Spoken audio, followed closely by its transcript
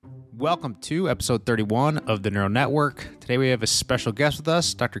Welcome to episode 31 of the Neuro Network. Today we have a special guest with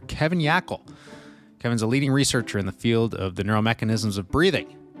us, Dr. Kevin Yackle. Kevin's a leading researcher in the field of the neuromechanisms of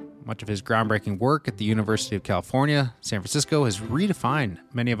breathing. Much of his groundbreaking work at the University of California, San Francisco has redefined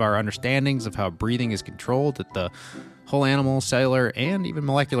many of our understandings of how breathing is controlled at the whole animal, cellular, and even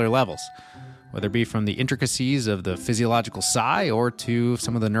molecular levels, whether it be from the intricacies of the physiological psi or to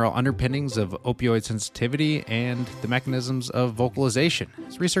some of the neural underpinnings of opioid sensitivity and the mechanisms of vocalization.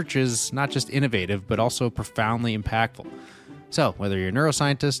 His research is not just innovative, but also profoundly impactful. So, whether you're a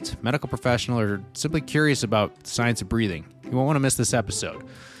neuroscientist, medical professional, or simply curious about the science of breathing, you won't want to miss this episode.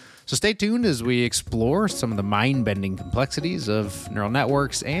 So stay tuned as we explore some of the mind-bending complexities of neural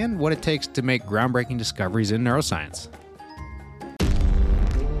networks and what it takes to make groundbreaking discoveries in neuroscience.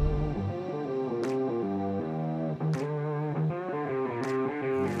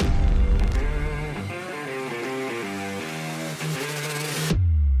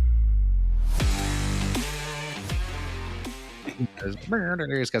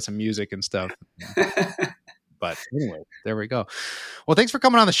 It's got some music and stuff. But anyway, there we go. Well, thanks for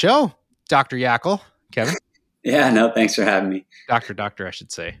coming on the show, Dr. Yackle. Kevin? Yeah, no, thanks for having me. Doctor, I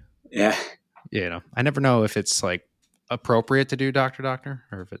should say. Yeah. You know, I never know if it's like appropriate to do doctor,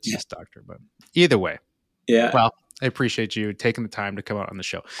 or if it's just doctor, but either way. Yeah. Well, I appreciate you taking the time to come out on the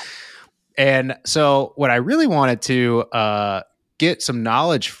show. And so what I really wanted to get some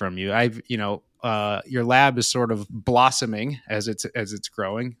knowledge from you, your lab is sort of blossoming as it's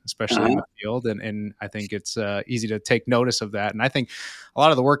growing, especially in the field. And I think it's easy to take notice of that. And I think a lot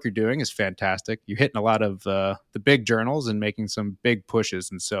of the work you're doing is fantastic. You're hitting a lot of the big journals and making some big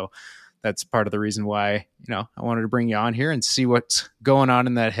pushes. And so that's part of the reason why, I wanted to bring you on here and see what's going on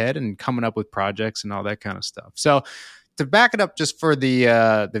in that head and coming up with projects and all that kind of stuff. So to back it up just for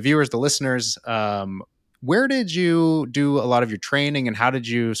the viewers, the listeners, where did you do a lot of your training, and how did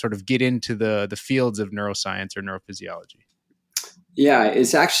you sort of get into the fields of neuroscience or neurophysiology? Yeah,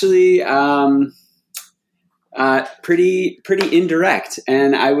 it's actually pretty indirect.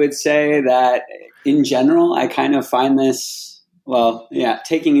 And I would say that in general, I kind of find this,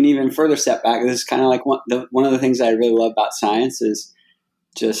 taking an even further step back, this is kind of like one of the things I really love about science is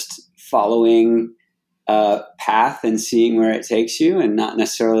just following a path and seeing where it takes you and not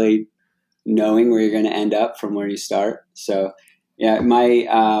necessarily knowing where you're going to end up from where you start. So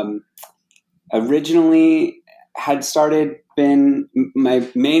my originally had my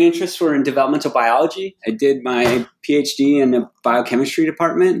main interests were in developmental biology. I did my PhD in the biochemistry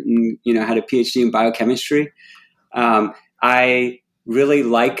department and, had a PhD in biochemistry. I really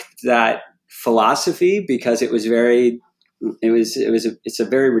liked that philosophy because it's a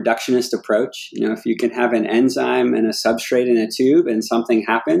very reductionist approach. If you can have an enzyme and a substrate in a tube and something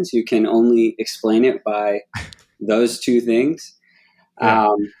happens, you can only explain it by those two things.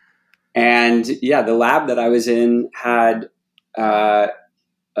 Yeah. The lab that I was in had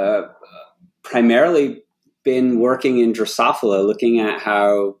primarily been working in Drosophila, looking at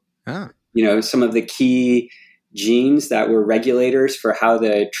how, some of the key genes that were regulators for how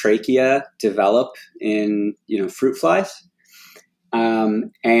the trachea develop in, fruit flies.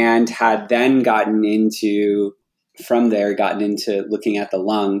 And had then gotten into looking at the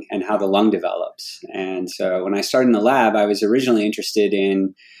lung and how the lung develops. And so when I started in the lab, I was originally interested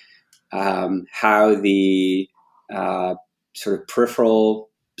in how the sort of peripheral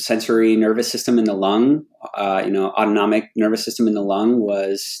sensory nervous system in the lung, autonomic nervous system in the lung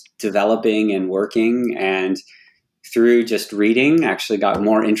was developing and working. And through just reading, actually got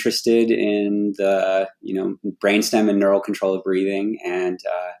more interested in the, brainstem and neural control of breathing and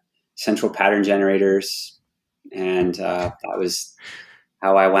central pattern generators. And that was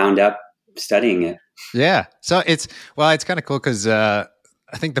how I wound up studying it. Yeah. So it's kind of cool because I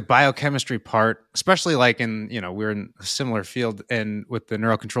think the biochemistry part, especially like we're in a similar field and with the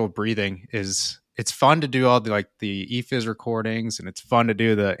neural control of breathing it's fun to do all the ePhys recordings, and it's fun to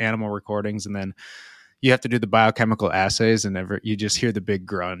do the animal recordings, and then you have to do the biochemical assays, and you just hear the big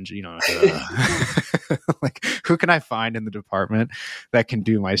grunge, like, who can I find in the department that can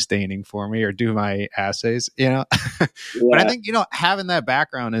do my staining for me or do my assays, Yeah. But I think, having that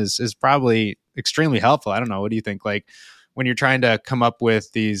background is probably extremely helpful. I don't know. What do you think? Like when you're trying to come up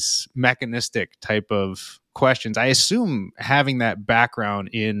with these mechanistic type of questions, I assume having that background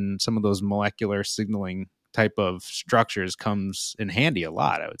in some of those molecular signaling type of structures comes in handy a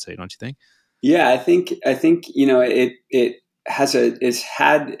lot, I would say, don't you think? Yeah, I think it's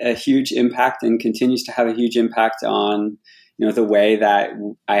had a huge impact and continues to have a huge impact on the way that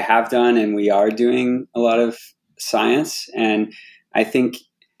I have done and we are doing a lot of science. And I think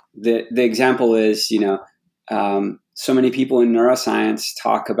the example is so many people in neuroscience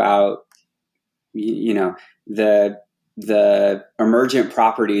talk about, the emergent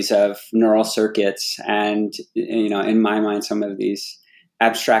properties of neural circuits, and in my mind, some of these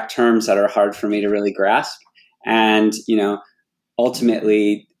abstract terms that are hard for me to really grasp. And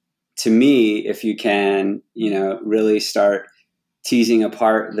ultimately, to me, if you can really start teasing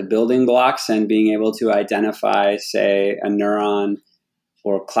apart the building blocks and being able to identify, say, a neuron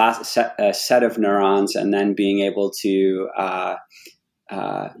or a set of neurons, and then being able to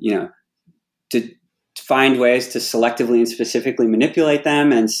to find ways to selectively and specifically manipulate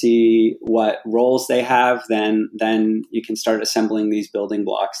them and see what roles they have, then you can start assembling these building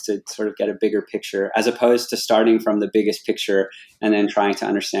blocks to sort of get a bigger picture, as opposed to starting from the biggest picture and then trying to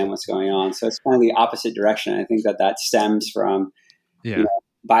understand what's going on. So it's kind of the opposite direction. I think that stems from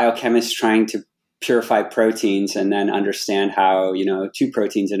biochemists trying to purify proteins and then understand how two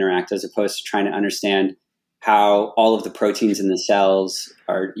proteins interact, as opposed to trying to understand how all of the proteins in the cells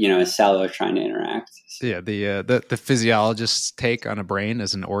are, a cell are trying to interact. Yeah, the physiologist's take on a brain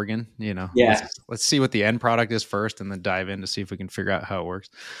as an organ. Yeah. Let's see what the end product is first, and then dive in to see if we can figure out how it works.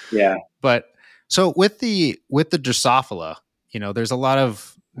 Yeah. But so with the Drosophila, there's a lot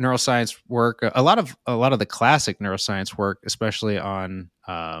of neuroscience work, a lot of the classic neuroscience work, especially on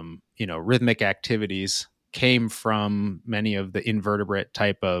rhythmic activities, came from many of the invertebrate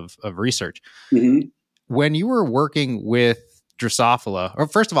type of research. Mm-hmm. When you were working with Drosophila, or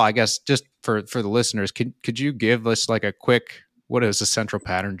first of all, I guess just for the listeners, could you give us like a quick, what is a central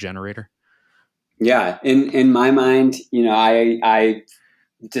pattern generator? Yeah. In my mind, I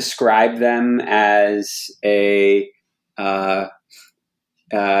describe them as a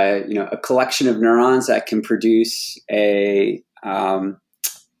collection of neurons that can produce a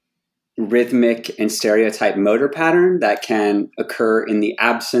rhythmic and stereotype motor pattern that can occur in the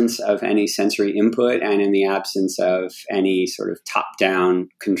absence of any sensory input and in the absence of any sort of top-down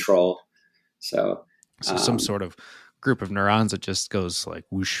control. So some sort of group of neurons that just goes like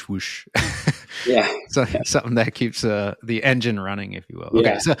whoosh, whoosh. Yeah. Something that keeps the engine running, if you will.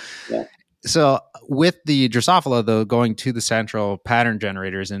 Okay. Yeah. So with the Drosophila, though, going to the central pattern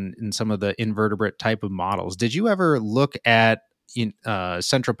generators in some of the invertebrate type of models, did you ever look at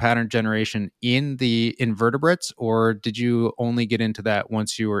central pattern generation in the invertebrates, or did you only get into that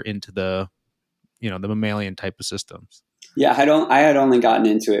once you were into the mammalian type of systems? Yeah, I had only gotten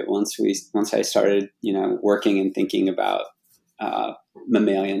into it once I started, working and thinking about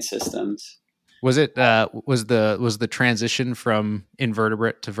mammalian systems. Was it was the transition from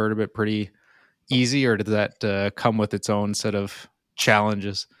invertebrate to vertebrate pretty easy, or did that come with its own set of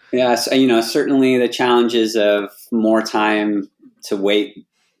challenges? Yeah, so, certainly the challenges of more time to wait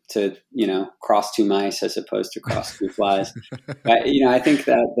to cross two mice as opposed to cross two flies. But I think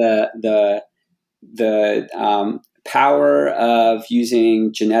that the power of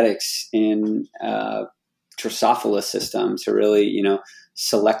using genetics in Drosophila system to really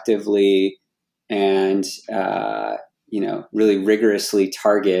selectively and really rigorously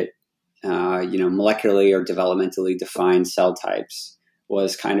target molecularly or developmentally defined cell types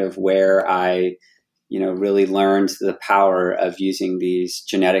was kind of where I really learned the power of using these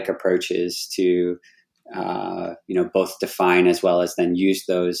genetic approaches to both define as well as then use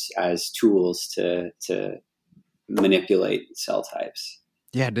those as tools to manipulate cell types.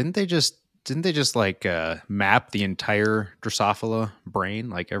 Yeah, didn't they just like map the entire Drosophila brain,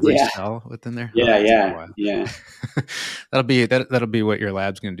 like every cell within there? Yeah. That'll be what your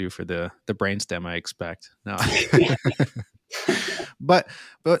lab's going to do for the brainstem, I expect. No. But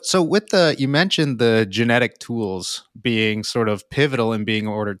so with you mentioned the genetic tools being sort of pivotal in being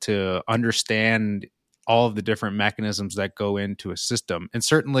order to understand all of the different mechanisms that go into a system. And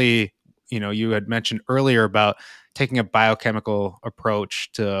certainly, you had mentioned earlier about taking a biochemical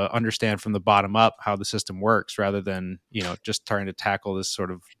approach to understand from the bottom up how the system works, rather than, just trying to tackle this sort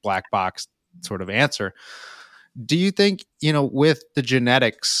of black box sort of answer. Do you think, with the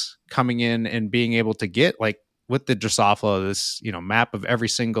genetics coming in and being able to get, like, with the Drosophila, this, map of every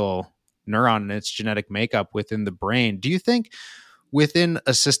single neuron and its genetic makeup within the brain, do you think within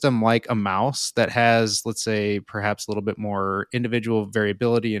a system like a mouse that has, let's say, perhaps a little bit more individual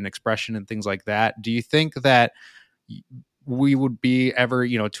variability and expression and things like that, do you think that we would be ever,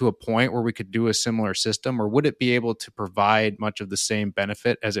 to a point where we could do a similar system, or would it be able to provide much of the same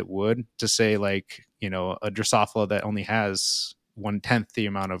benefit as it would to, say, like, a Drosophila that only has 1/10 the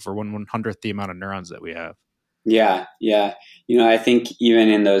amount of, or 1/100th the amount of neurons that we have? Yeah. I think even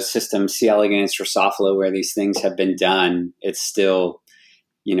in those systems, C. elegans, Drosophila, where these things have been done, it's still,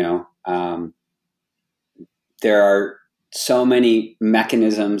 there are so many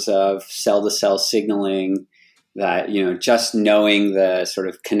mechanisms of cell-to-cell signaling that, just knowing the sort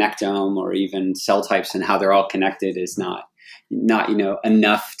of connectome or even cell types and how they're all connected is not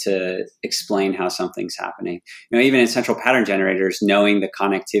enough to explain how something's happening. Even in central pattern generators, knowing the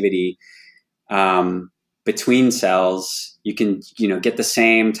connectivity between cells, you can, get the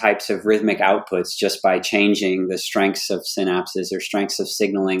same types of rhythmic outputs just by changing the strengths of synapses or strengths of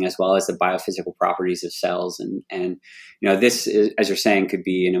signaling, as well as the biophysical properties of cells. And this is, as you're saying, could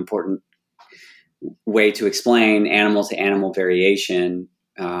be an important way to explain animal to animal variation.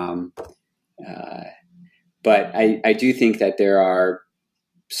 But I do think that there are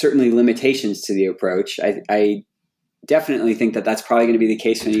certainly limitations to the approach. I definitely think that that's probably going to be the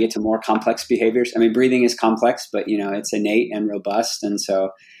case when you get to more complex behaviors. I mean, breathing is complex, but it's innate and robust. And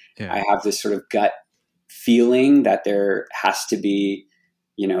so I have this sort of gut feeling that there has to be,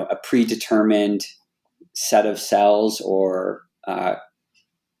 a predetermined set of cells or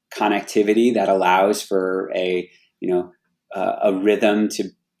connectivity that allows for a rhythm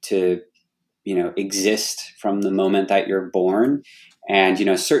to exist from the moment that you're born. And,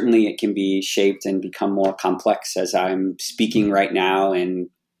 certainly it can be shaped and become more complex as I'm speaking right now and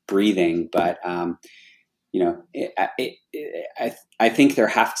breathing. But, I think there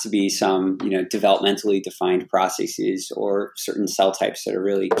have to be some, developmentally defined processes or certain cell types that are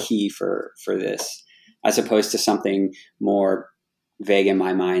really key for this, as opposed to something more vague in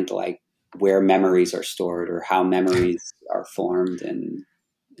my mind, like where memories are stored or how memories are formed. And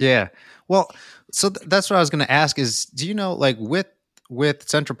yeah, well, so that's what I was going to ask is, do you know, like with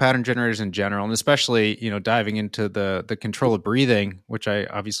central pattern generators in general, and especially, diving into the control of breathing, which I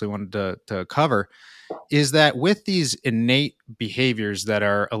obviously wanted to cover, is that with these innate behaviors that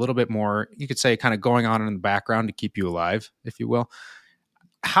are a little bit more, you could say, kind of going on in the background to keep you alive, if you will,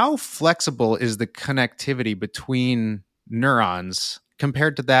 how flexible is the connectivity between neurons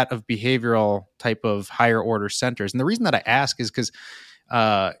compared to that of behavioral type of higher order centers? And the reason that I ask is because,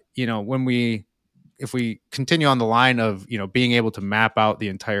 if we continue on the line of, being able to map out the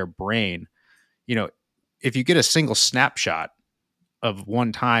entire brain, if you get a single snapshot of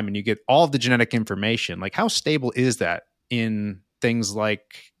one time and you get all of the genetic information, like how stable is that in things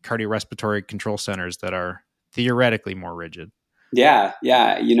like cardiorespiratory control centers that are theoretically more rigid? Yeah.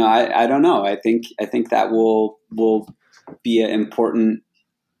 I don't know. I think that will be an important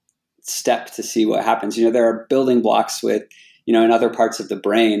step to see what happens. There are building blocks with, in other parts of the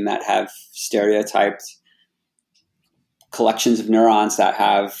brain that have stereotyped collections of neurons that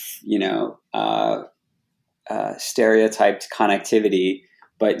have, stereotyped connectivity.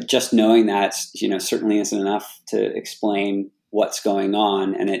 But just knowing that, certainly isn't enough to explain what's going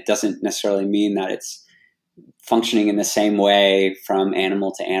on. And it doesn't necessarily mean that it's functioning in the same way from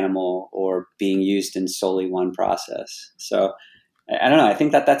animal to animal or being used in solely one process. So I don't know. I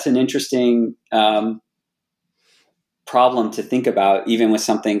think that that's an interesting problem to think about, even with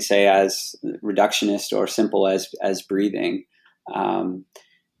something, say, as reductionist or simple as breathing.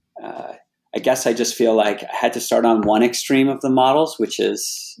 I guess I just feel like I had to start on one extreme of the models, which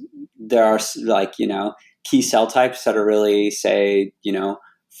is there are key cell types that are really, say,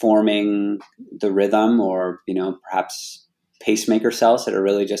 forming the rhythm, or, perhaps pacemaker cells that are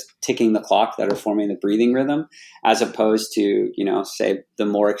really just ticking the clock that are forming the breathing rhythm, as opposed to, say, the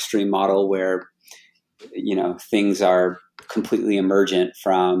more extreme model where, things are completely emergent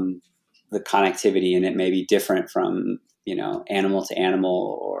from the connectivity, and it may be different from, animal to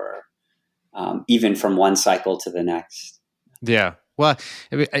animal, or even from one cycle to the next. Yeah. Well,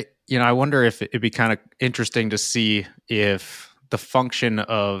 I wonder if it'd be kind of interesting to see if the function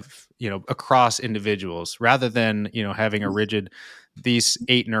of, across individuals, rather than, having a rigid, these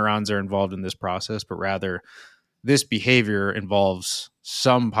 8 neurons are involved in this process, but rather this behavior involves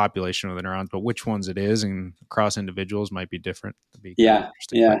some population of the neurons, but which ones it is and across individuals might be different. That'd be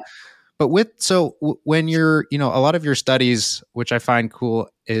interesting. Yeah. But when you're, a lot of your studies, which I find cool,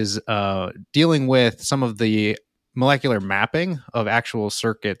 is dealing with some of the molecular mapping of actual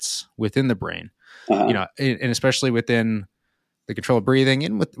circuits within the brain, and especially within the control of breathing,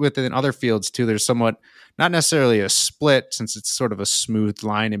 and within other fields too. There's somewhat, not necessarily a split, since it's sort of a smooth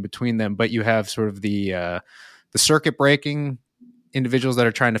line in between them, but you have sort of the circuit breaking individuals that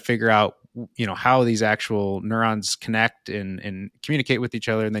are trying to figure out, how these actual neurons connect and communicate with each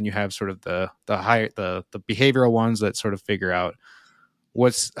other. And then you have sort of the behavioral ones that sort of figure out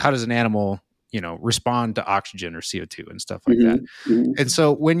how does an animal, respond to oxygen or CO2 and stuff like that. Mm-hmm. And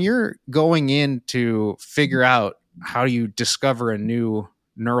so when you're going in to figure out how you discover a new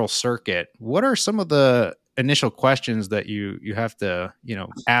neural circuit, what are some of the initial questions that you have to,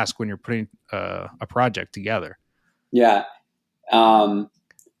 ask when you're putting a project together? Yeah.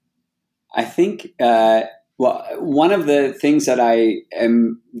 I think, Well, one of the things that I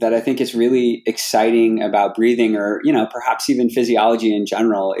think is really exciting about breathing, or perhaps even physiology in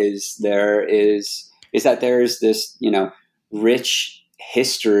general, is that there's this rich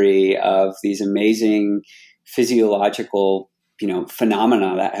history of these amazing physiological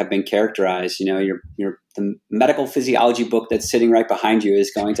phenomena that have been characterized. The medical physiology book that's sitting right behind you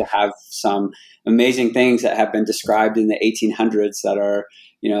is going to have some amazing things that have been described in the 1800s that are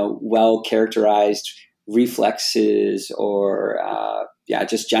well characterized reflexes or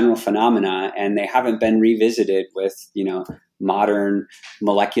just general phenomena, and they haven't been revisited with modern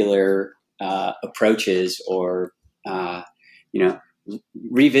molecular approaches or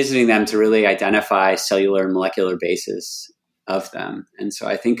revisiting them to really identify cellular and molecular basis of them. And so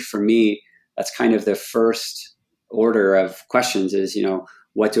I think for me, that's kind of the first order of questions is,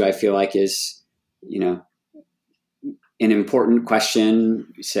 what do I feel like is, an important question,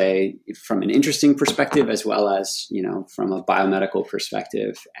 say, from an interesting perspective, as well as, from a biomedical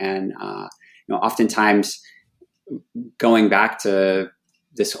perspective. And, oftentimes going back to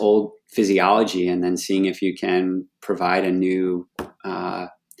this old physiology and then seeing if you can provide a new, a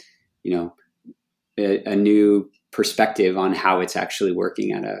new perspective on how it's actually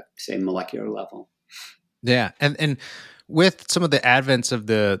working at a, say, molecular level. Yeah. And with some of the advents of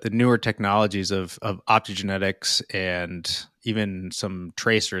the newer technologies of optogenetics and even some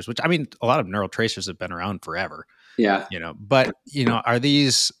tracers, which, I mean, a lot of neural tracers have been around forever. Yeah. But, are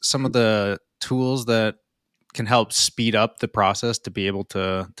these some of the tools that can help speed up the process to be able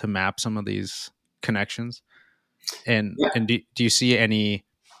to map some of these connections? And do you see any,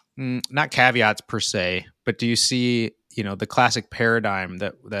 not caveats per se, but do you see, the classic paradigm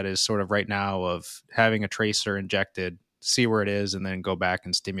that is sort of right now of having a tracer injected, see where it is, and then go back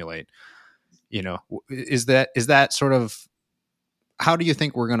and stimulate? Is that sort of, how do you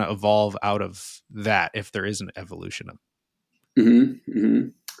think we're going to evolve out of that, if there is an evolution of? Mm-hmm.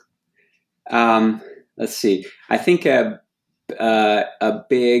 Mm-hmm. Let's see. I think a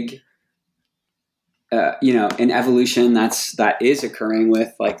big, an evolution that is occurring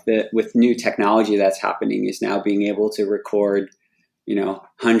with with new technology that's happening is now being able to record,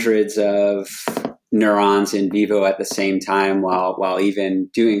 hundreds of neurons in vivo at the same time while even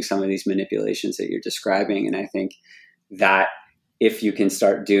doing some of these manipulations that you're describing. And I think that if you can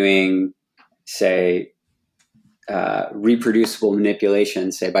start doing, say, reproducible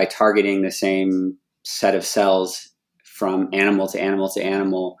manipulations, say by targeting the same set of cells from animal to animal to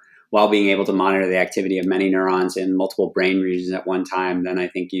animal, while being able to monitor the activity of many neurons in multiple brain regions at one time, then I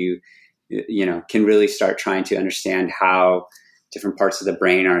think you can really start trying to understand how different parts of the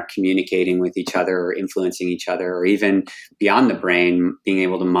brain are communicating with each other or influencing each other, or even beyond the brain, being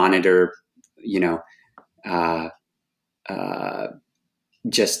able to monitor,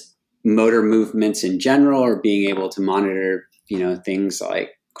 just motor movements in general, or being able to monitor, things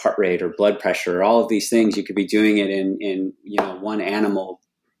like heart rate or blood pressure. All of these things, you could be doing it in one animal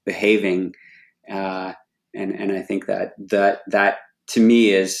behaving. And I think that to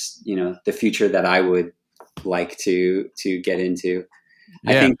me is, the future that I would like to get into.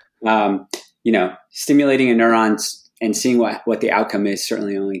 Yeah. I think, stimulating a neuron and seeing what the outcome is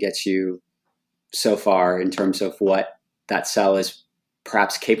certainly only gets you so far in terms of what that cell is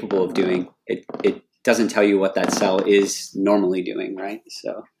perhaps capable of doing. It doesn't tell you what that cell is normally doing, right?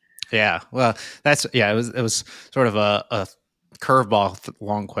 So, yeah, well, it was sort of a curveball,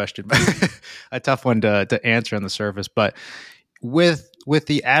 long question, but a tough one to answer on the surface. But with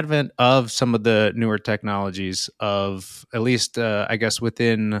the advent of some of the newer technologies, of at least, I guess,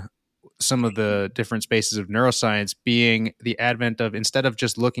 within some of the different spaces of neuroscience, being the advent of, instead of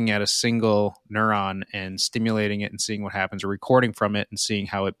just looking at a single neuron and stimulating it and seeing what happens, or recording from it and seeing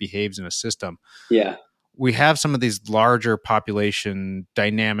how it behaves in a system. Yeah. We have some of these larger population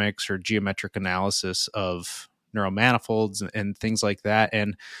dynamics or geometric analysis of neural manifolds and things like that.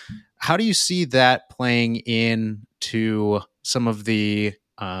 And how do you see that playing into some of the,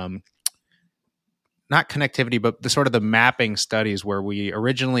 not connectivity, but the sort of the mapping studies, where we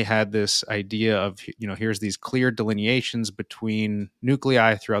originally had this idea of, here's these clear delineations between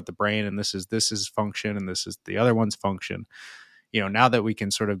nuclei throughout the brain, and this is function, and this is the other one's function. Now that we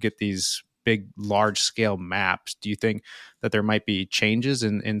can sort of get these big, large scale maps, do you think that there might be changes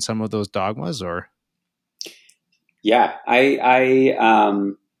in some of those dogmas, or? Yeah,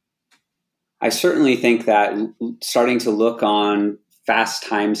 I certainly think that starting to look on fast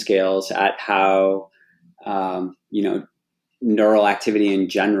timescales at how, neural activity in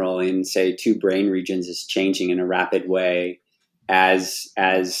general in, say, two brain regions is changing in a rapid way as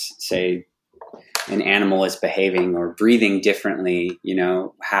say, an animal is behaving or breathing differently,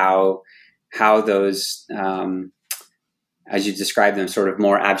 how how those, as you describe them, sort of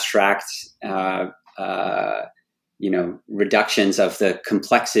more abstract, reductions of the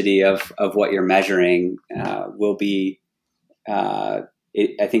complexity of what you're measuring will be, I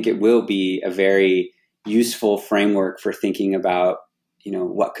think it will be a very useful framework for thinking about,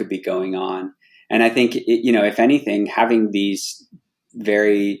 what could be going on. And I think, if anything, having these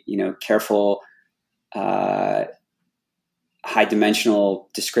very, careful, high dimensional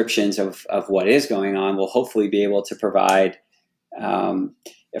descriptions of what is going on will hopefully be able to provide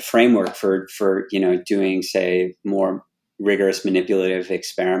a framework for doing, say, more rigorous manipulative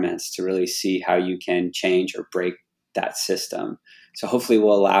experiments to really see how you can change or break that system. So hopefully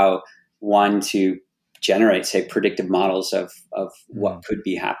we'll allow one to generate, say, predictive models of what could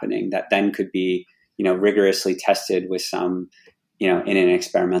be happening that then could be, rigorously tested with some, in an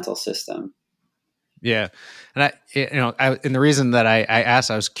experimental system. Yeah. And and the reason that I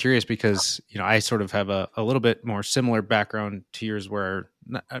asked, I was curious because, I sort of have a little bit more similar background to yours where,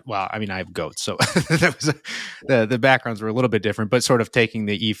 I have goats. So that was the backgrounds were a little bit different, but sort of taking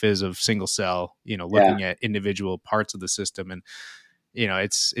the ephys of single cell, looking at individual parts of the system. And,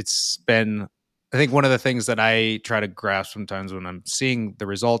 it's been, I think one of the things that I try to grasp sometimes when I'm seeing the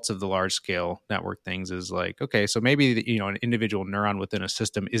results of the large scale network things is like, okay, so maybe, an individual neuron within a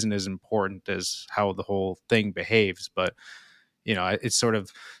system isn't as important as how the whole thing behaves, but, it's sort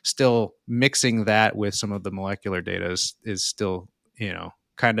of still mixing that with some of the molecular data is still,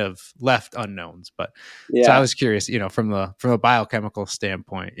 kind of left unknowns. But so I was curious, from a biochemical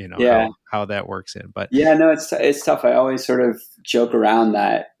standpoint, how that works in. But it's tough. I always sort of joke around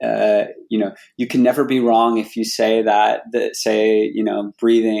that you can never be wrong if you say that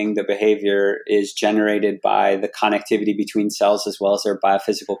breathing, the behavior is generated by the connectivity between cells as well as their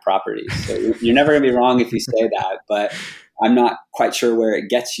biophysical properties. So you're never going to be wrong if you say that. But I'm not quite sure where it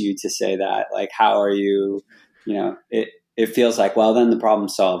gets you to say that. Like, how are you? It feels like, well, then the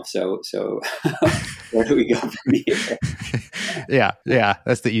problem's solved. So where do we go from here? Yeah,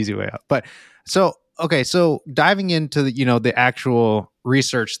 that's the easy way out. But so diving into the actual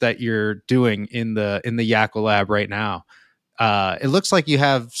research that you're doing in the Yackle lab right now, it looks like you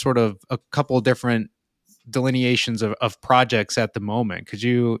have sort of a couple different delineations of projects at the moment. Could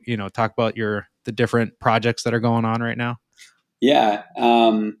you talk about the different projects that are going on right now? Yeah,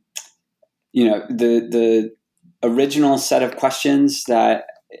 the original set of questions that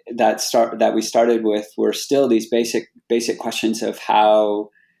we started with were still these basic questions of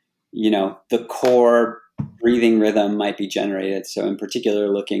how the core breathing rhythm might be generated. So in particular,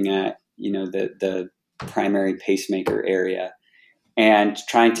 looking at the primary pacemaker area and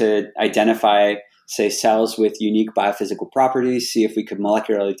trying to identify, say, cells with unique biophysical properties, see if we could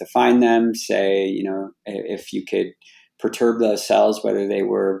molecularly define them, say, if you could perturb those cells, whether they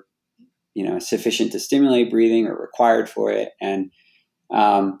were sufficient to stimulate breathing or required for it. And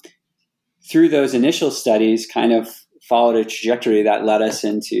through those initial studies, kind of followed a trajectory that led us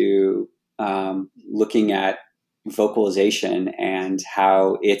into looking at vocalization and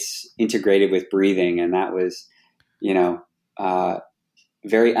how it's integrated with breathing. And that was,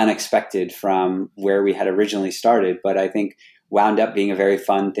 very unexpected from where we had originally started, but I think wound up being a very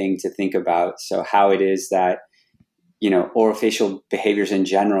fun thing to think about. So how it is that orofacial behaviors in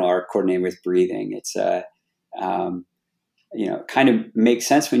general are coordinated with breathing. It's kind of makes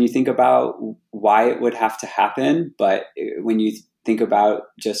sense when you think about why it would have to happen. But when you think about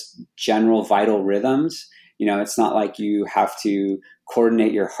just general vital rhythms, it's not like you have to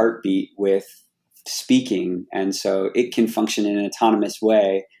coordinate your heartbeat with speaking. And so it can function in an autonomous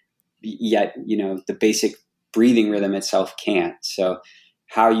way, yet, the basic breathing rhythm itself can't. So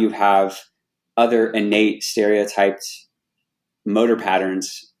how you have other innate stereotyped motor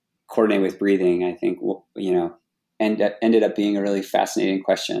patterns coordinate with breathing, I think, ended up being a really fascinating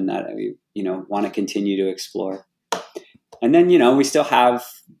question that we, want to continue to explore. And then, we still have,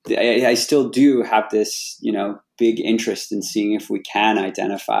 I still do have this, big interest in seeing if we can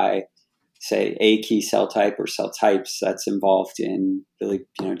identify, say, a key cell type or cell types that's involved in really,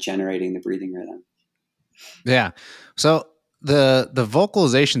 generating the breathing rhythm. Yeah. So the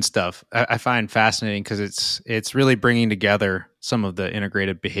vocalization stuff I find fascinating because it's really bringing together some of the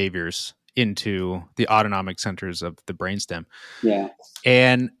integrative behaviors into the autonomic centers of the brainstem. Yeah.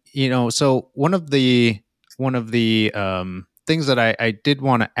 And so one of the things that I did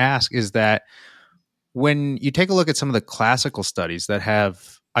want to ask is that when you take a look at some of the classical studies that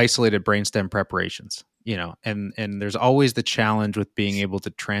have isolated brainstem preparations, and there's always the challenge with being able to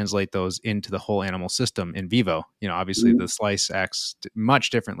translate those into the whole animal system in vivo. Obviously the slice acts much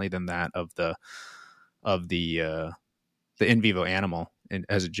differently than that of the in vivo animal. in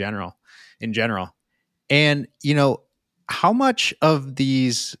general. And, how much of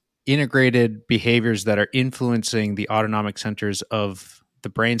these integrated behaviors that are influencing the autonomic centers of the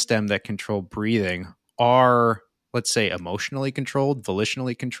brainstem that control breathing are, let's say, emotionally controlled,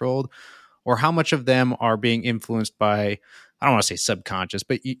 volitionally controlled, or how much of them are being influenced by, I don't want to say subconscious,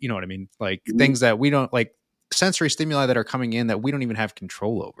 but you know what I mean? Like things that we don't, like sensory stimuli that are coming in that we don't even have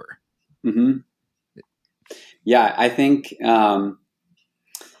control over. Mm-hmm. Yeah, I think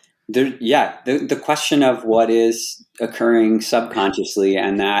the question of what is occurring subconsciously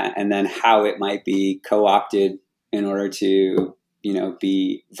and then how it might be co-opted in order to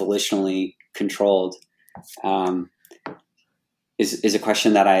be volitionally controlled is a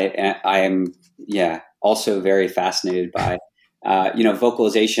question that I am also very fascinated by.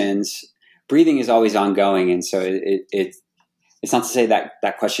 Vocalizations, breathing is always ongoing, and so it's not to say that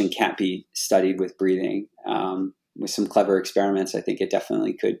that question can't be studied with breathing. With some clever experiments, I think it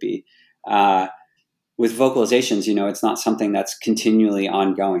definitely could be. With vocalizations, it's not something that's continually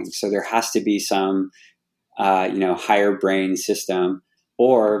ongoing. So there has to be some, higher brain system,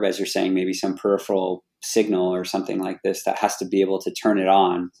 or as you're saying, maybe some peripheral signal or something like this that has to be able to turn it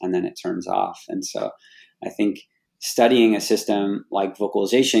on and then it turns off. And so I think studying a system like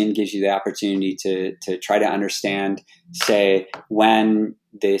vocalization gives you the opportunity to try to understand, say, when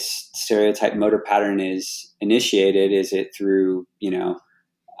this stereotype motor pattern is initiated. Is it through,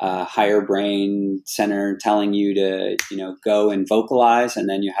 a higher brain center telling you to, go and vocalize, and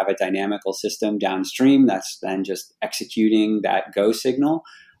then you have a dynamical system downstream that's then just executing that go signal?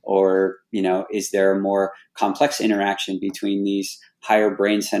 Or, is there a more complex interaction between these higher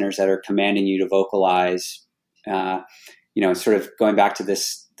brain centers that are commanding you to vocalize? Sort of going back to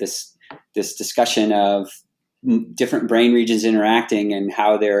this discussion of different brain regions interacting and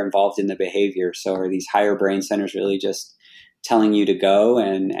how they're involved in the behavior. So are these higher brain centers really just telling you to go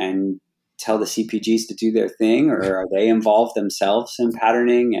and tell the CPGs to do their thing, or are they involved themselves in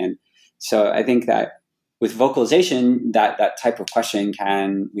patterning? And so I think that with vocalization, that type of question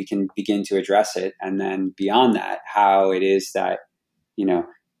we can begin to address it. And then beyond that, how it is that,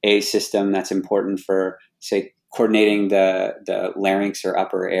 a system that's important for, say, coordinating the larynx or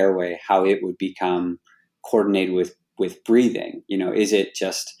upper airway, how it would become coordinated with breathing. Is it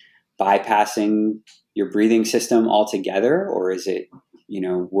just bypassing your breathing system altogether, or is it,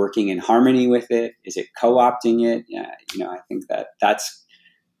 working in harmony with it? Is it co-opting it? I think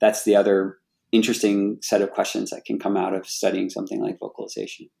that's the other interesting set of questions that can come out of studying something like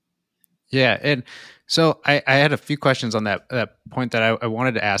vocalization. Yeah. And so I had a few questions on that point that I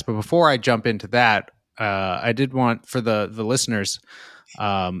wanted to ask, but before I jump into that, I did want for the listeners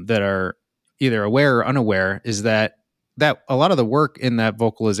that are either aware or unaware is that a lot of the work in that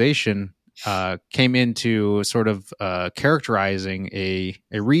vocalization came into sort of characterizing a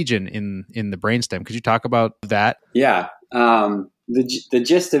region in the brainstem. Could you talk about that? Yeah. The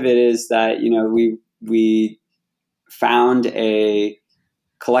gist of it is that, we found a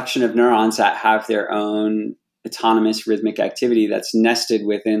collection of neurons that have their own autonomous rhythmic activity that's nested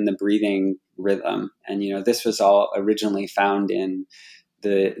within the breathing rhythm. And, this was all originally found in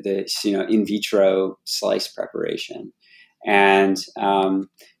the in vitro slice preparation. And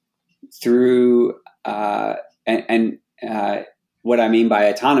through what I mean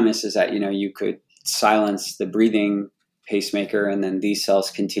by autonomous is that, you could silence the breathing pacemaker and then these cells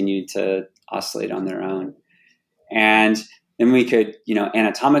continued to oscillate on their own. And then we could,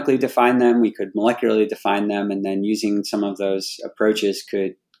 anatomically define them, we could molecularly define them, and then using some of those approaches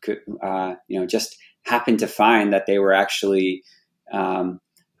could just happen to find that they were actually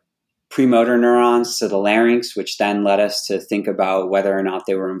premotor neurons to the larynx, which then led us to think about whether or not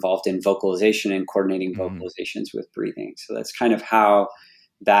they were involved in vocalization and coordinating vocalizations with breathing. So that's kind of how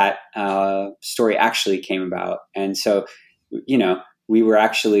that story actually came about. And so, we were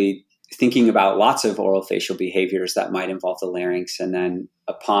actually thinking about lots of oral facial behaviors that might involve the larynx. And then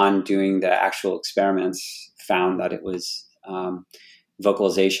upon doing the actual experiments, found that it was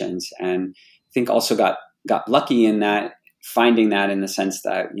vocalizations. And I think also got lucky in that, finding that in the sense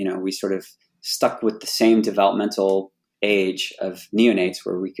that, we sort of stuck with the same developmental age of neonates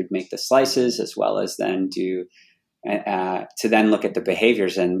where we could make the slices as well as then do to then look at the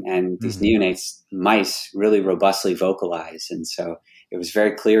behaviors and these neonates mice really robustly vocalize. And so it was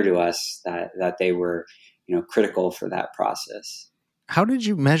very clear to us that they were, critical for that process. How did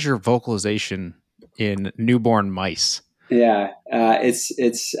you measure vocalization in newborn mice? Yeah,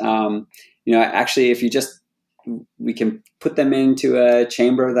 it's actually, if you we can put them into a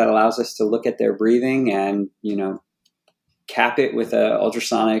chamber that allows us to look at their breathing and, cap it with an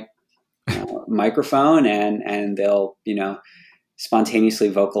ultrasonic microphone and they'll, spontaneously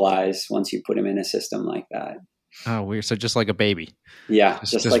vocalize once you put them in a system like that. Oh, weird. So just like a baby. Yeah.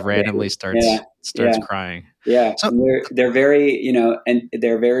 Just like randomly starts crying. Yeah. So they're very, and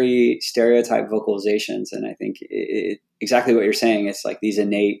they're very stereotyped vocalizations. And I think exactly what you're saying, it's like these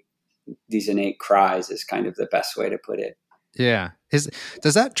innate cries is kind of the best way to put it. Yeah.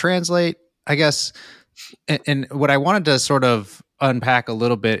 Does that translate, I guess, and what I wanted to sort of unpack a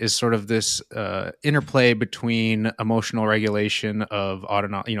little bit is sort of this interplay between emotional regulation of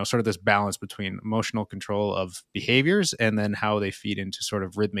autonomic, sort of this balance between emotional control of behaviors and then how they feed into sort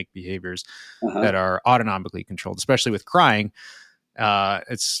of rhythmic behaviors that are autonomically controlled, especially with crying.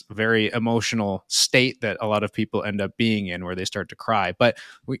 It's a very emotional state that a lot of people end up being in where they start to cry. But,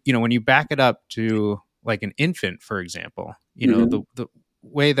 when you back it up to like an infant, for example, the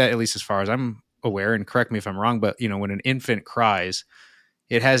way that, at least as far as I'm aware, and correct me if I'm wrong, but when an infant cries,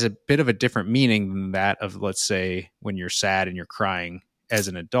 it has a bit of a different meaning than that of, let's say, when you're sad and you're crying as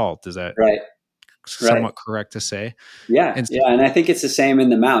an adult. Is that somewhat correct to say? Yeah. And I think it's the same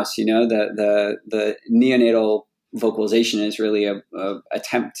in the mouse. The neonatal vocalization is really a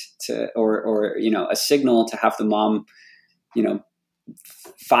attempt to, or a signal to have the mom,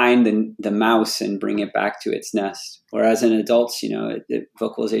 find the mouse and bring it back to its nest. Whereas in adults,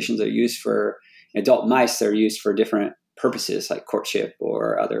 vocalizations are used for adult mice. They're used for different purposes like courtship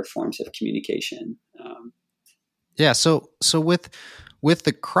or other forms of communication. So with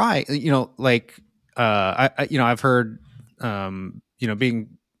the cry, I've heard, being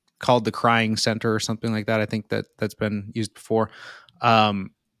called the crying center or something like that. I think that's been used before. When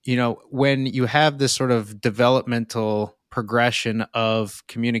you have this sort of developmental progression of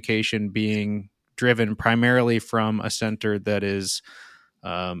communication being driven primarily from a center that is,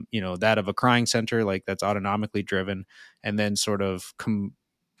 that of a crying center, like that's autonomically driven, and then sort of,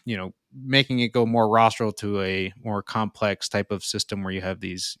 making it go more rostral to a more complex type of system where you have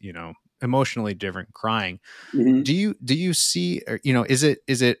these, emotionally different crying. Mm-hmm. Do you see, is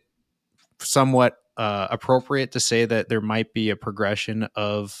it somewhat appropriate to say that there might be a progression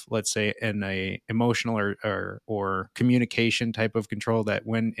of, let's say, in a emotional or communication type of control that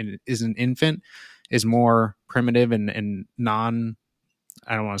when it is an infant is more primitive and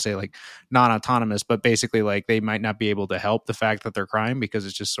I don't want to say like non-autonomous, but basically like they might not be able to help the fact that they're crying because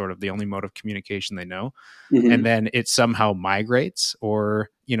it's just sort of the only mode of communication they know. Mm-hmm. And then it somehow migrates, or,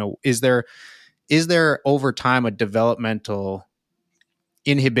 is there over time a developmental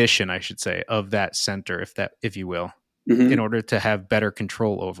inhibition, I should say, of that center, if you will, mm-hmm. in order to have better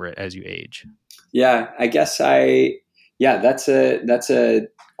control over it as you age? Yeah, I guess that's a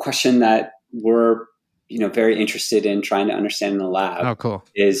question that we're, very interested in trying to understand in the lab. Oh, cool.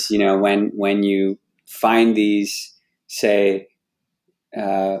 Is, when you find these, say,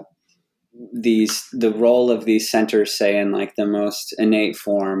 the role of these centers, say, in like the most innate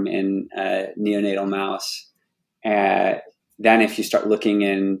form in a neonatal mouse, then if you start looking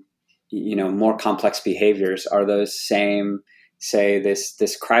in, more complex behaviors, are those same, say,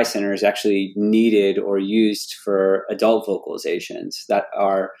 this cry center is actually needed or used for adult vocalizations that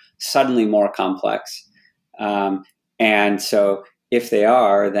are suddenly more complex. And so if they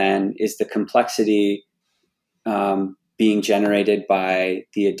are, then is the complexity being generated by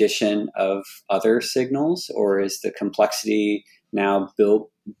the addition of other signals, or is the complexity now built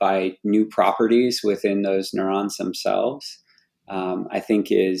by new properties within those neurons themselves? I think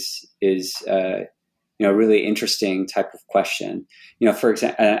is a really interesting type of question. For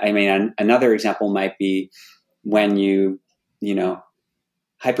example, another example might be when you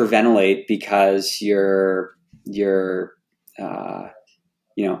hyperventilate because you're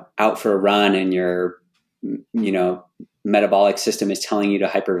out for a run and your metabolic system is telling you to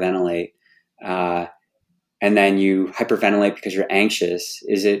hyperventilate, and then you hyperventilate because you're anxious.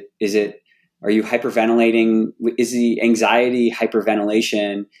 Are you hyperventilating? Is the anxiety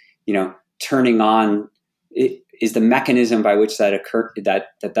hyperventilation, turning on? Is the mechanism by which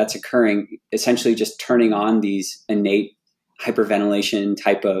that's occurring essentially just turning on these innate hyperventilation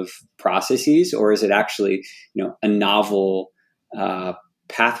type of processes, or is it actually, a novel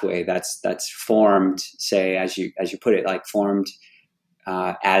pathway that's formed, say, as you put it, like formed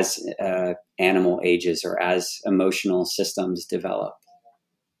as animal ages or as emotional systems develop?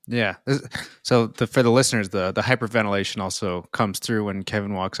 Yeah. So for the listeners, the hyperventilation also comes through when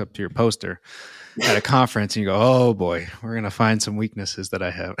Kevin walks up to your poster at a conference and you go, oh boy, we're going to find some weaknesses that I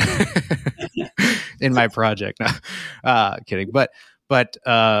have in my project. No, kidding. But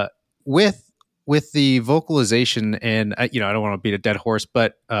with the vocalization, and I don't want to beat a dead horse,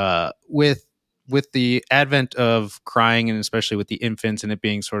 but with with the advent of crying, and especially with the infants, and it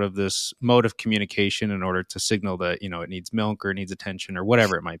being sort of this mode of communication in order to signal that, it needs milk or it needs attention or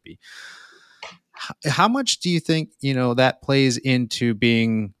whatever it might be. How much do you think, that plays into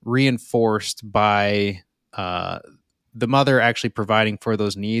being reinforced by the mother actually providing for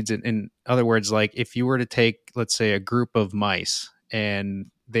those needs? In other words, like if you were to take, let's say, a group of mice and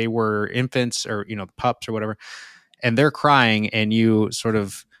they were infants or, pups or whatever, and they're crying, and you sort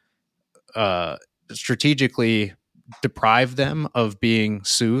of strategically deprive them of being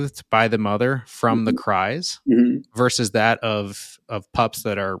soothed by the mother from the cries versus that of pups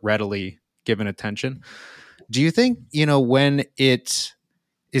that are readily given attention. Do you think, when it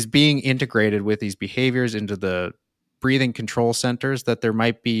is being integrated with these behaviors into the breathing control centers, that there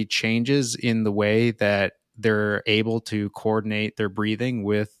might be changes in the way that they're able to coordinate their breathing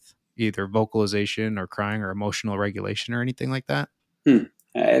with either vocalization or crying or emotional regulation or anything like that?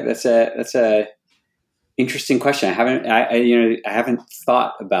 That's a interesting question. I haven't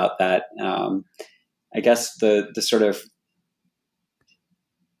thought about that. I guess the sort of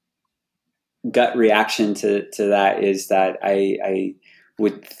gut reaction to that is that I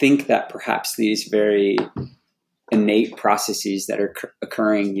would think that perhaps these very innate processes that are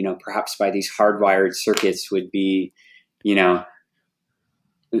occurring, perhaps by these hardwired circuits would be,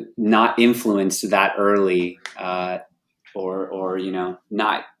 not influenced that early, or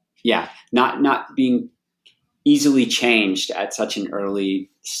not being easily changed at such an early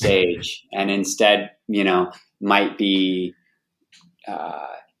stage, and instead, might be,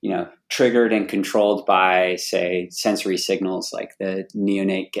 triggered and controlled by, say, sensory signals, like the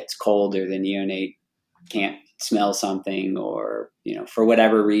neonate gets cold or the neonate can't smell something, or, for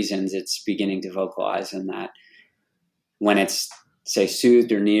whatever reasons, it's beginning to vocalize, and that when it's, say,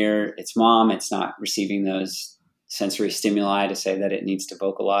 soothed or near its mom, it's not receiving those sensory stimuli to say that it needs to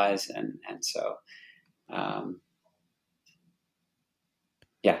vocalize. And so, I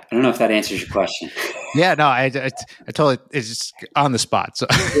don't know if that answers your question. Yeah, no, I totally, it's just on the spot. So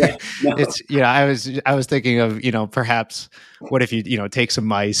it's, I was thinking of, perhaps what if you, take some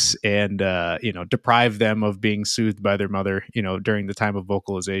mice and, deprive them of being soothed by their mother, during the time of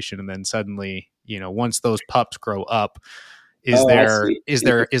vocalization. And then suddenly, once those pups grow up, is their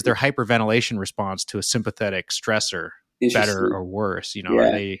hyperventilation response to a sympathetic stressor better or worse?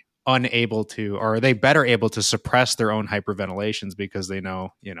 Are they unable to, or are they better able to suppress their own hyperventilations because they know,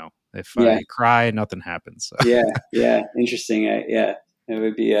 if I cry, nothing happens. So. Yeah. Interesting. It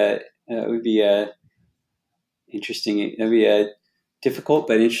would be interesting. That'd be a difficult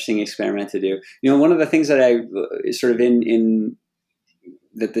but interesting experiment to do. One of the things that I sort of in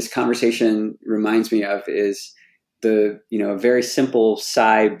that this conversation reminds me of is the, a very simple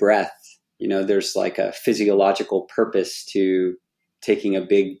sigh breath. There's like a physiological purpose to taking a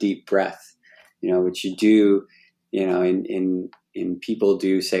big, deep breath, which you do, in people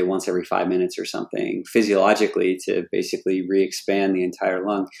do, say, once every 5 minutes or something, physiologically, to basically re-expand the entire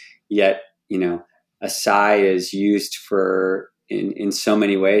lung. Yet, a sigh is used in so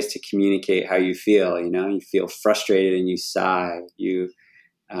many ways to communicate how you feel. You feel frustrated and you sigh. You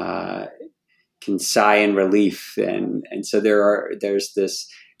can sigh in relief, and so there's this,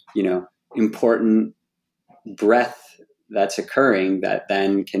 important breath that's occurring that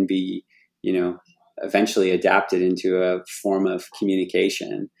then can be, eventually adapted into a form of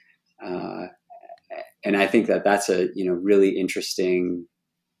communication. And I think that that's a, really interesting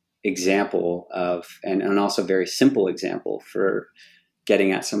example of, and also very simple example for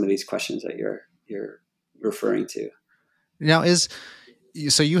getting at some of these questions that you're referring to. Now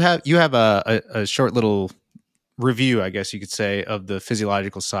so you have a short little review, I guess you could say, of the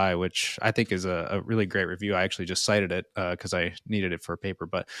physiological sigh, which I think is a really great review. I actually just cited it because I needed it for a paper,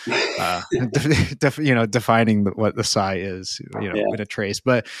 but defining what the sigh is, in a trace.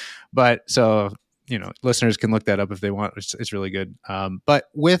 But so listeners can look that up if they want. It's really good. But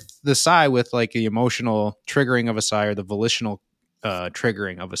with the sigh, with like the emotional triggering of a sigh or the volitional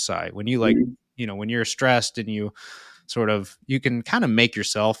triggering of a sigh, when you when you're stressed and you can kind of make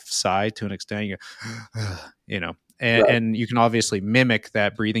yourself sigh to an extent, and you can obviously mimic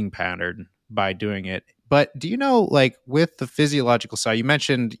that breathing pattern by doing it. But do you know, like with the physiological sigh, you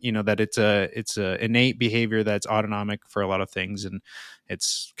mentioned, that it's a innate behavior that's autonomic for a lot of things, and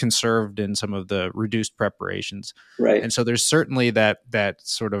it's conserved in some of the reduced preparations. Right. And so there's certainly that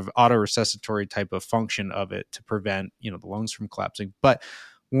sort of autoresuscitory type of function of it to prevent, the lungs from collapsing. But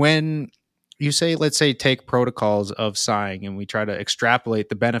when you say, let's say, take protocols of sighing and we try to extrapolate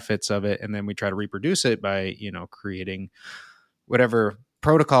the benefits of it, and then we try to reproduce it by, creating whatever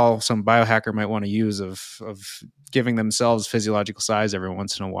protocol some biohacker might want to use of giving themselves physiological sighs every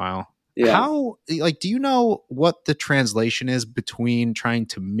once in a while. Yeah. How, like, do you know what the translation is between trying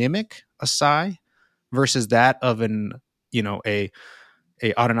to mimic a sigh versus that of an, a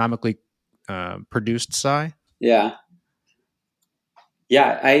autonomically produced sigh? Yeah.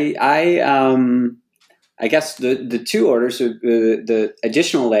 Yeah. I guess the two orders, the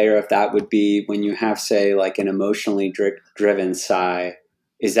additional layer of that would be when you have, say, like an emotionally driven sigh,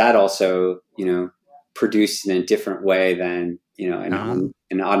 is that also, produced in a different way than,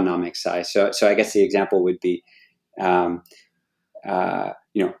 an autonomic sigh? So I guess the example would be, are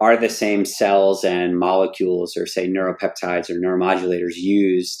the same cells and molecules, or say neuropeptides or neuromodulators,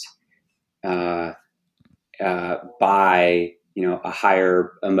 used by a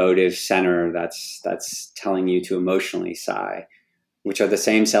higher emotive center that's telling you to emotionally sigh, which are the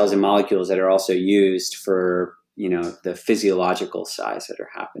same cells and molecules that are also used for the physiological sighs that are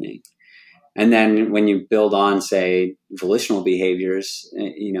happening. And then when you build on, say, volitional behaviors,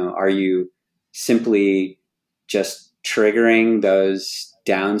 are you simply just triggering those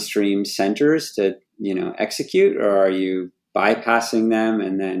downstream centers to execute, or are you bypassing them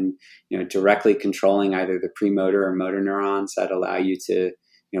and then directly controlling either the premotor or motor neurons that allow you to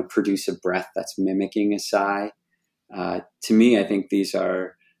produce a breath that's mimicking a sigh? To me, I think these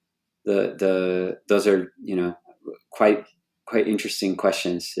are those are quite interesting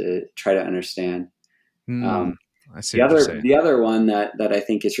questions to try to understand. I see what you're saying. The other one that I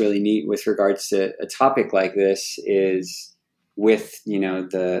think is really neat with regards to a topic like this is with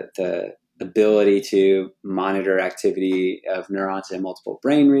the ability to monitor activity of neurons in multiple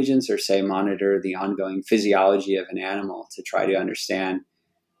brain regions, or say monitor the ongoing physiology of an animal to try to understand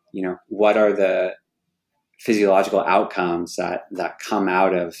what are the physiological outcomes that come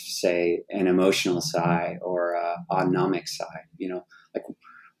out of, say, an emotional sigh or autonomic sigh. Like,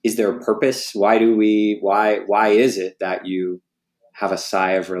 is there a purpose? Why is it that you have a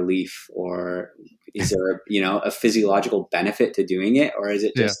sigh of relief? Or is there a physiological benefit to doing it? Or is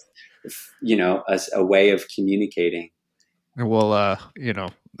it just a way of communicating? Well,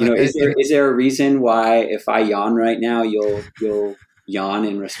 is there a reason why if I yawn right now, you'll yawn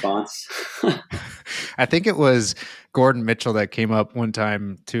in response? I think it was Gordon Mitchell that came up one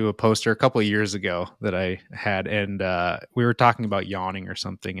time to a poster a couple of years ago that I had, and we were talking about yawning or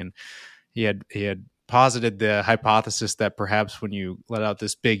something, and he had posited the hypothesis that perhaps when you let out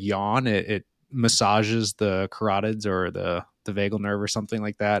this big yawn, it massages the carotids or the vagal nerve or something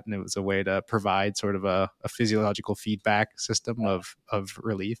like that, and it was a way to provide sort of a physiological feedback system of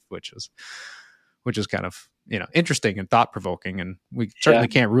relief, which is kind of interesting and thought provoking, and we certainly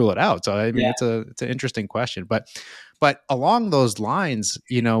can't rule it out. So I mean, it's an interesting question, but along those lines,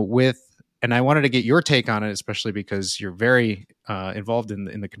 and I wanted to get your take on it, especially because you're very involved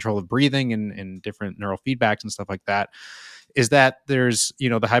in the control of breathing and different neural feedbacks and stuff like that. Is that there's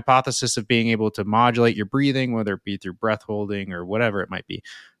the hypothesis of being able to modulate your breathing, whether it be through breath holding or whatever it might be,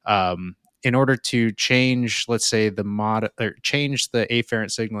 in order to change, let's say, change the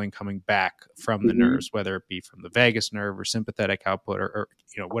afferent signaling coming back from the nerves, whether it be from the vagus nerve or sympathetic output or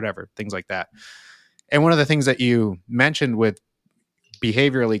whatever, things like that. And one of the things that you mentioned with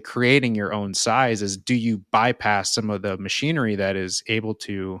behaviorally creating your own size is, do you bypass some of the machinery that is able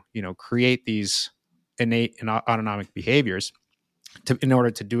to create these innate and autonomic behaviors in order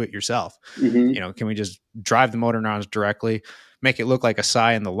to do it yourself? Can we just drive the motor neurons directly, make it look like a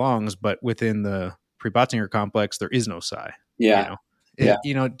sigh in the lungs, but within the pre-Botzinger complex, there is no sigh? So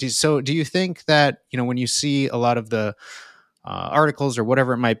do you think that, when you see a lot of the articles or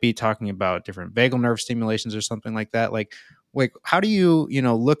whatever it might be talking about different vagal nerve stimulations or something like that, like how do you,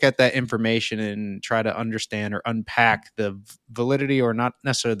 look at that information and try to understand or unpack the validity, or not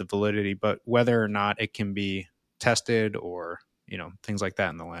necessarily the validity, but whether or not it can be tested or, things like that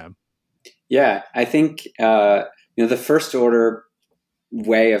in the lab? Yeah, I think, the first order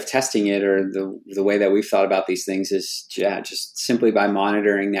way of testing it, or the way that we've thought about these things, is just simply by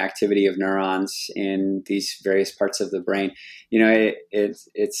monitoring the activity of neurons in these various parts of the brain.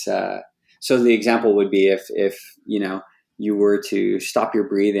 So the example would be if you were to stop your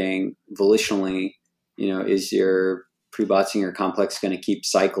breathing volitionally, is your pre-Botzinger complex going to keep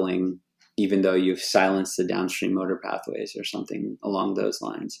cycling even though you've silenced the downstream motor pathways or something along those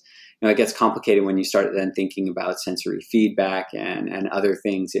lines? It gets complicated when you start then thinking about sensory feedback and other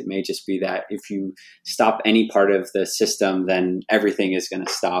things. It may just be that if you stop any part of the system, then everything is going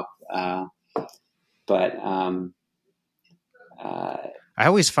to stop. I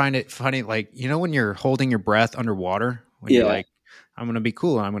always find it funny, like, when you're holding your breath underwater, when you're like, I'm going to be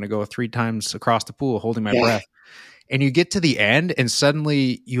cool, and I'm going to go 3 times across the pool holding my breath. And you get to the end, and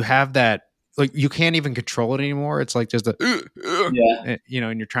suddenly you have that like you can't even control it anymore. It's like just a, Yeah.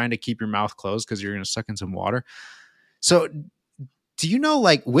 and you're trying to keep your mouth closed because you're going to suck in some water. So do you know,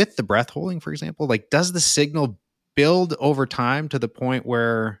 like with the breath holding, for example, like does the signal build over time to the point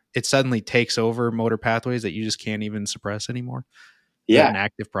where it suddenly takes over motor pathways that you just can't even suppress anymore? Is that an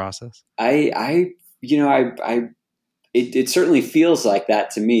active process? It certainly feels like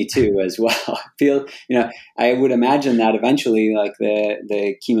that to me too, as well. I would imagine that eventually, like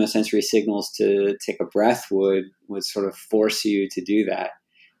the chemosensory signals to take a breath would sort of force you to do that.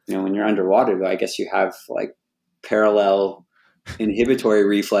 When you're underwater, though, I guess you have like parallel inhibitory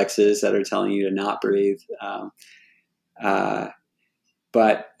reflexes that are telling you to not breathe.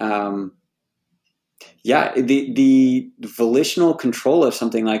 The volitional control of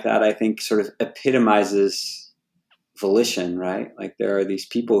something like that, I think, sort of epitomizes volition, right? Like there are these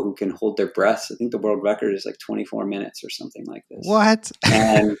people who can hold their breaths. I think the world record is like 24 minutes or something like this. What?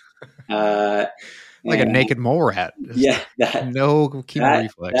 And like a naked mole rat. Yeah, no chemo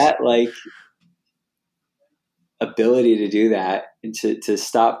reflex. That like ability to do that and to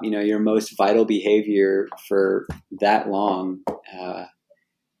stop, your most vital behavior for that long,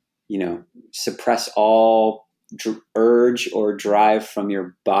 suppress all urge or drive from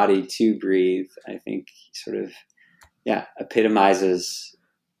your body to breathe, I think sort of, epitomizes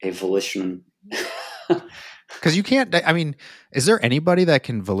a volition. Because you can't, I mean, is there anybody that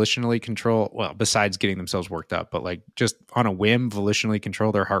can volitionally control, well, besides getting themselves worked up, but like just on a whim, volitionally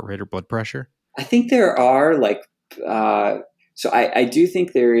control their heart rate or blood pressure? I think there are so I do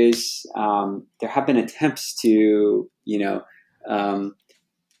think there is, there have been attempts to,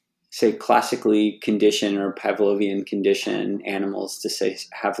 say classically conditioned or Pavlovian conditioned animals to say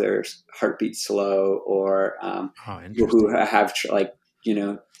have their heartbeat slow, or people who have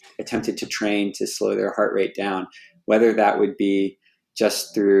attempted to train to slow their heart rate down. Whether that would be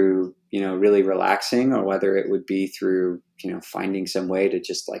just through really relaxing, or whether it would be through finding some way to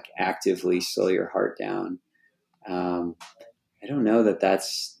just like actively slow your heart down. I don't know that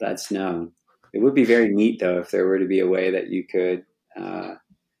that's known. It would be very neat though if there were to be a way that you could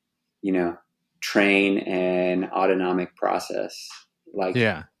train an autonomic process.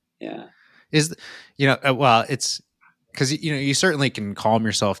 It's because you certainly can calm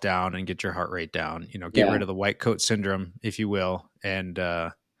yourself down and get your heart rate down, get rid of the white coat syndrome, if you will. And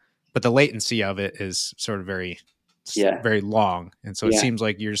but the latency of it is sort of very long, and so it seems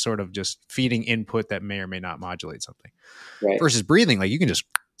like you're sort of just feeding input that may or may not modulate something. Right. Versus breathing, like you can just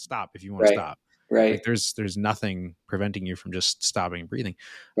stop if you want to stop. Right. Like there's nothing preventing you from just stopping breathing.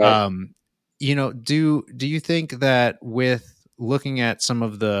 Right. Do you think that with looking at some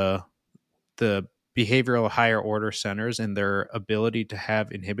of the behavioral higher order centers and their ability to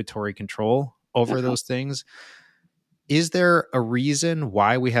have inhibitory control over those things, is there a reason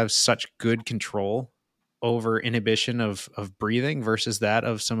why we have such good control over inhibition of breathing versus that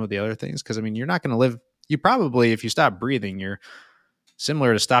of some of the other things? Because I mean, you're not going to live. You probably, if you stop breathing, you're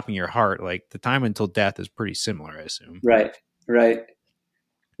similar to stopping your heart. Like the time until death is pretty similar, I assume. Right.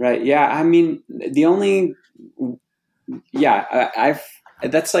 Yeah. I mean,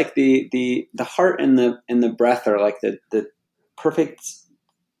 that's like the heart and the breath are like the perfect.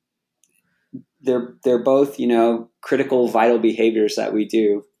 They're both, critical, vital behaviors that we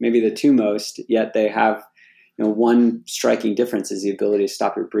do. Maybe the two most, yet they have, one striking difference is the ability to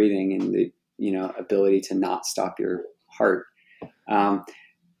stop your breathing and the, ability to not stop your heart. I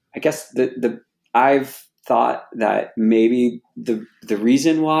guess I've thought that maybe the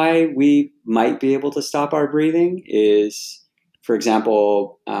reason why we might be able to stop our breathing is, for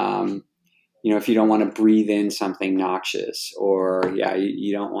example, if you don't want to breathe in something noxious, or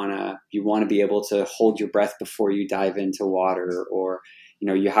you want to be able to hold your breath before you dive into water, or,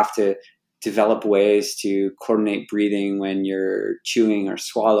 you have to develop ways to coordinate breathing when you're chewing or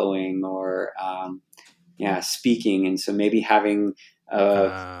swallowing or, speaking. And so maybe having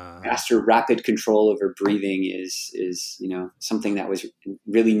faster, rapid control over breathing is something that was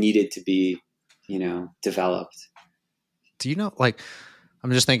really needed to be, developed. Do you know, like,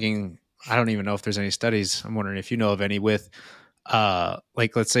 I'm just thinking, I don't even know if there's any studies. I'm wondering if you know of any with,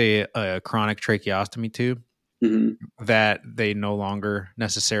 like, let's say a chronic tracheostomy tube, that they no longer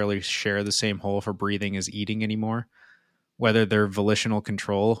necessarily share the same hole for breathing as eating anymore, whether their volitional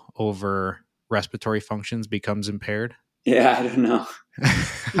control over respiratory functions becomes impaired. Yeah, I don't know.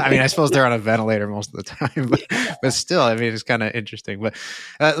 I mean, I suppose they're on a ventilator most of the time, but still, I mean, it's kind of interesting. But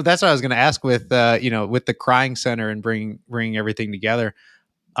that's what I was going to ask with, with the crying center and bringing everything together.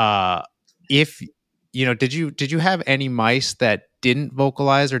 If did you have any mice that didn't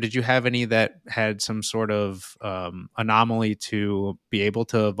vocalize, or did you have any that had some sort of anomaly to be able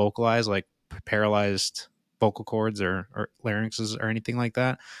to vocalize, like paralyzed vocal cords or larynxes or anything like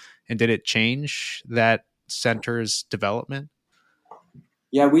that? And did it change that center's development?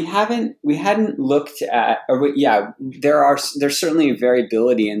 Yeah, we hadn't looked at, there's certainly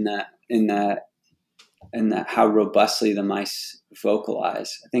variability in how robustly the mice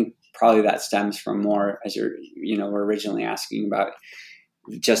vocalize. I think probably that stems from more, as we're originally asking about,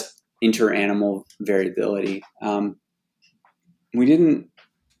 just inter-animal variability. We didn't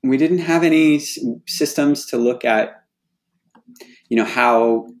have any systems to look at,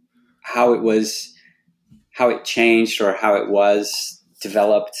 how it changed or how it was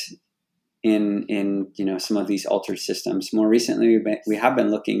developed in some of these altered systems. More recently, we have been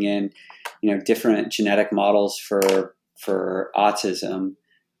looking in different genetic models for autism,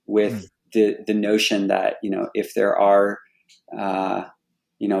 with the notion that if there are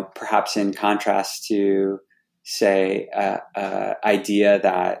perhaps in contrast to, say, idea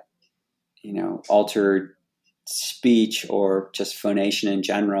that altered speech or just phonation in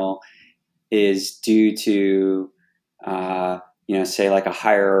general is due to say like a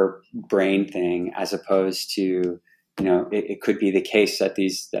higher brain thing, as opposed to it could be the case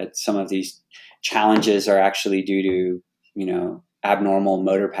that some of these challenges are actually due to abnormal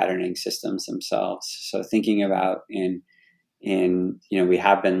motor patterning systems themselves. So thinking about we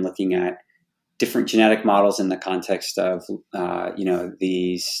have been looking at different genetic models in the context of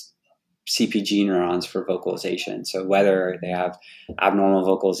these CPG neurons for vocalization. So whether they have abnormal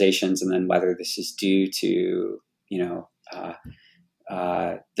vocalizations, and then whether this is due to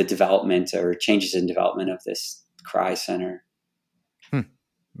the development or changes in development of this cry center.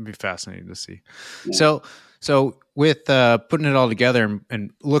 It'd be fascinating to see. Yeah. So with putting it all together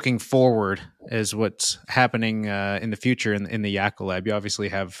and looking forward as what's happening in the future in the Yackle lab, you obviously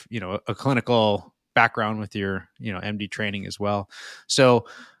have a clinical background with your MD training as well. So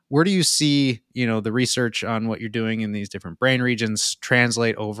where do you see the research on what you're doing in these different brain regions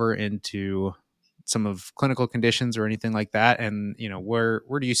translate over into some of clinical conditions or anything like that? And where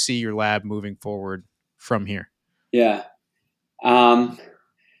do you see your lab moving forward from here? Yeah.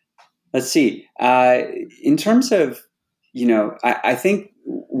 Let's see. In terms of, I think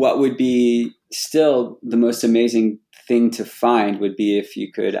what would be still the most amazing thing to find would be if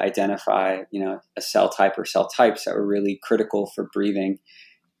you could identify, a cell type or cell types that were really critical for breathing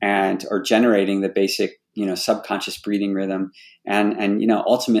or generating the basic, subconscious breathing rhythm, and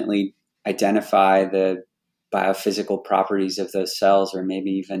ultimately identify the biophysical properties of those cells, or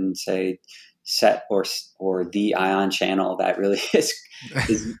maybe even say set or the ion channel that really is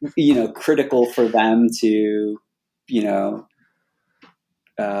critical for them to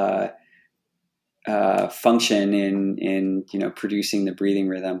function in producing the breathing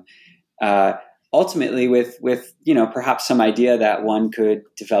rhythm. Ultimately, with perhaps some idea that one could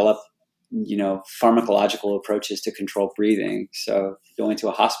develop pharmacological approaches to control breathing. So go into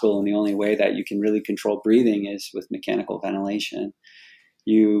a hospital, and the only way that you can really control breathing is with mechanical ventilation.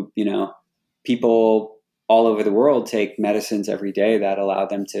 People all over the world take medicines every day that allow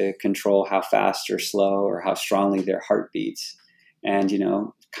them to control how fast or slow or how strongly their heart beats. And,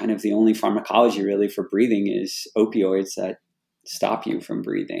 kind of the only pharmacology really for breathing is opioids that stop you from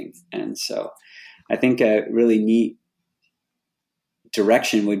breathing. And so I think a really neat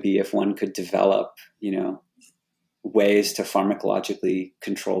direction would be if one could develop, ways to pharmacologically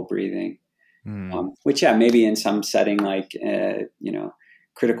control breathing, which, maybe in some setting like,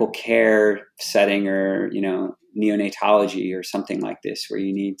 critical care setting or, neonatology or something like this, where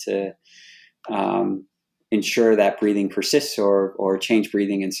you need to ensure that breathing persists or change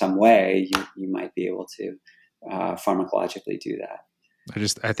breathing in some way, you might be able to pharmacologically do that.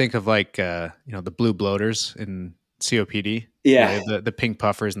 I think of like, the blue bloaters in COPD. Yeah. The pink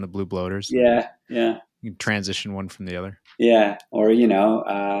puffers and the blue bloaters. Yeah. Yeah. You can transition one from the other. Yeah. Or,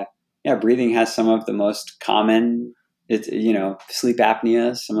 breathing has some of the most common, sleep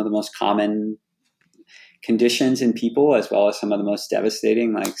apnea, some of the most common conditions in people, as well as some of the most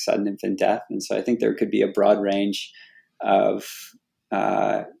devastating, like sudden infant death. And so I think there could be a broad range of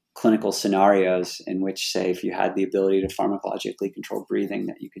clinical scenarios in which, say, if you had the ability to pharmacologically control breathing,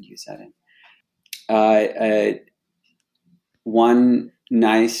 that you could use that in. One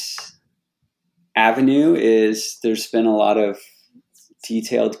nice avenue is there's been a lot of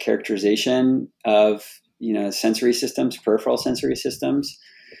detailed characterization of, sensory systems, peripheral sensory systems,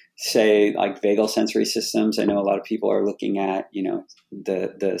 say like vagal sensory systems. I know a lot of people are looking at,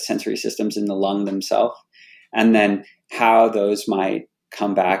 the sensory systems in the lung themselves, and then how those might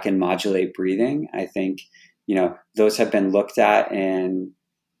come back and modulate breathing. I think, those have been looked at in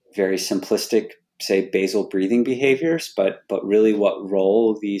very simplistic say basal breathing behaviors, but really what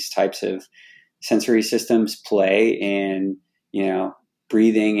role these types of sensory systems play in,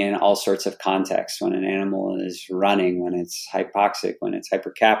 breathing in all sorts of contexts. When an animal is running, when it's hypoxic, when it's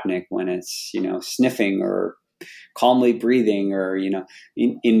hypercapnic, when it's, sniffing or calmly breathing, or,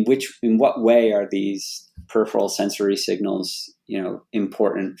 in what way are these peripheral sensory signals,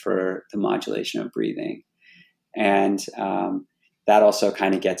 important for the modulation of breathing? And that also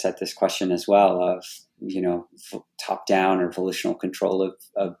kind of gets at this question as well of, top down or volitional control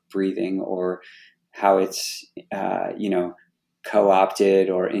of breathing, or how it's, co-opted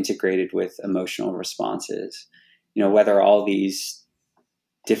or integrated with emotional responses, whether all these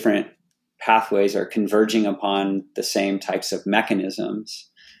different pathways are converging upon the same types of mechanisms,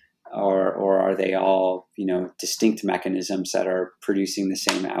 or are they all, distinct mechanisms that are producing the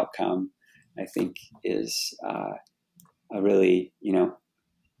same outcome, I think is a really,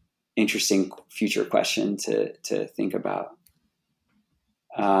 interesting future question to think about.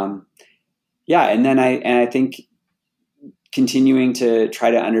 And then I think continuing to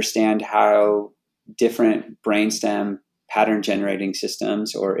try to understand how different brainstem pattern generating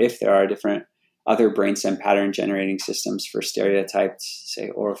systems, or if there are different other brainstem pattern generating systems for stereotyped, say,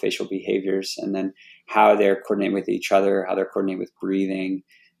 orofacial behaviors, and then how they're coordinating with each other, how they're coordinating with breathing.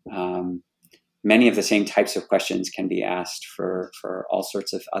 Many of the same types of questions can be asked for all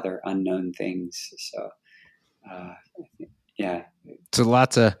sorts of other unknown things. So, yeah. So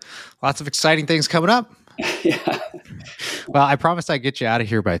lots of exciting things coming up. Yeah. Well, I promised I'd get you out of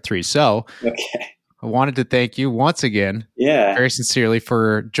here by 3. So okay. I wanted to thank you once again, very sincerely,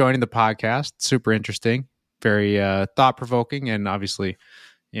 for joining the podcast. Super interesting, very thought-provoking, and obviously,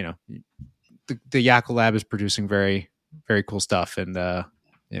 the Yackle Lab is producing very, very cool stuff. And,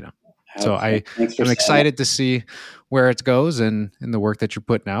 so I'm excited to see where it goes and the work that you're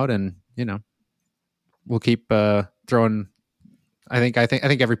putting out. And, we'll keep throwing... I think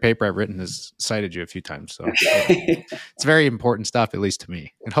every paper I've written has cited you a few times. So it's very important stuff, at least to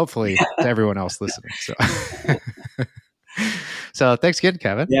me, and hopefully to everyone else listening. So, so thanks again,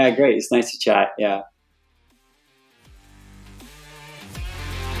 Kevin. Yeah, great. It's nice to chat. Yeah.